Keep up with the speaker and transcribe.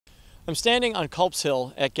I'm standing on Culp's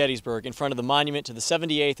Hill at Gettysburg in front of the monument to the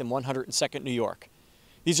 78th and 102nd New York.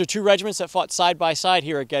 These are two regiments that fought side by side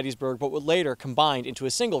here at Gettysburg but would later combined into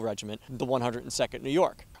a single regiment, the 102nd New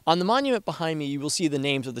York. On the monument behind me, you will see the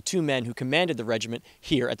names of the two men who commanded the regiment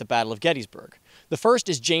here at the Battle of Gettysburg. The first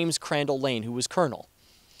is James Crandall Lane, who was colonel.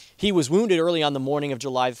 He was wounded early on the morning of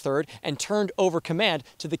July 3rd and turned over command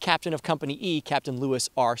to the captain of Company E, Captain Lewis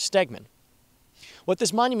R. Stegman. What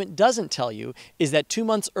this monument doesn't tell you is that 2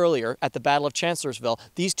 months earlier, at the Battle of Chancellorsville,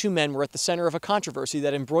 these two men were at the center of a controversy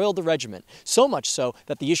that embroiled the regiment, so much so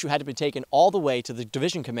that the issue had to be taken all the way to the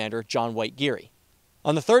division commander, John White Geary.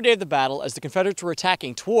 On the third day of the battle, as the Confederates were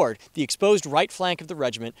attacking toward the exposed right flank of the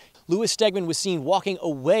regiment, Lewis Stegman was seen walking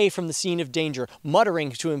away from the scene of danger,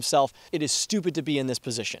 muttering to himself, "It is stupid to be in this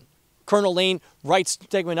position." Colonel Lane writes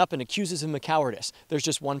Stegman up and accuses him of cowardice. There's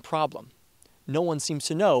just one problem. No one seems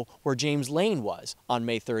to know where James Lane was on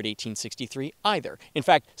May 3rd, 1863 either. In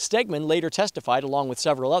fact, Stegman later testified, along with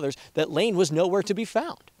several others, that Lane was nowhere to be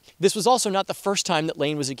found. This was also not the first time that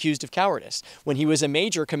Lane was accused of cowardice. When he was a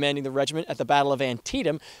major commanding the regiment at the Battle of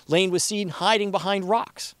Antietam, Lane was seen hiding behind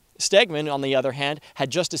rocks. Stegman, on the other hand,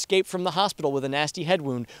 had just escaped from the hospital with a nasty head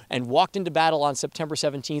wound and walked into battle on September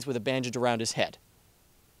 17th with a bandage around his head.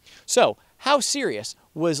 So, how serious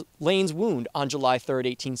was Lane's wound on July 3rd,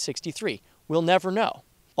 1863? We'll never know.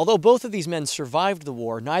 Although both of these men survived the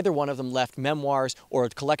war, neither one of them left memoirs or a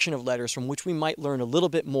collection of letters from which we might learn a little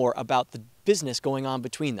bit more about the business going on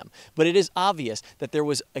between them. But it is obvious that there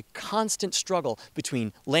was a constant struggle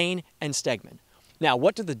between Lane and Stegman. Now,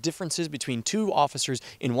 what do the differences between two officers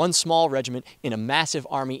in one small regiment in a massive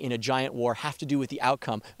army in a giant war have to do with the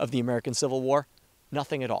outcome of the American Civil War?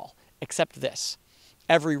 Nothing at all, except this.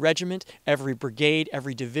 Every regiment, every brigade,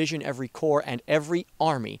 every division, every corps, and every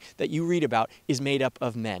army that you read about is made up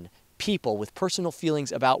of men, people with personal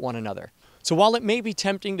feelings about one another. So while it may be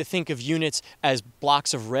tempting to think of units as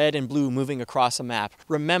blocks of red and blue moving across a map,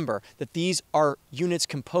 remember that these are units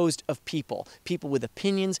composed of people, people with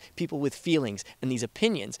opinions, people with feelings, and these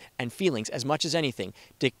opinions and feelings, as much as anything,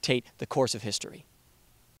 dictate the course of history.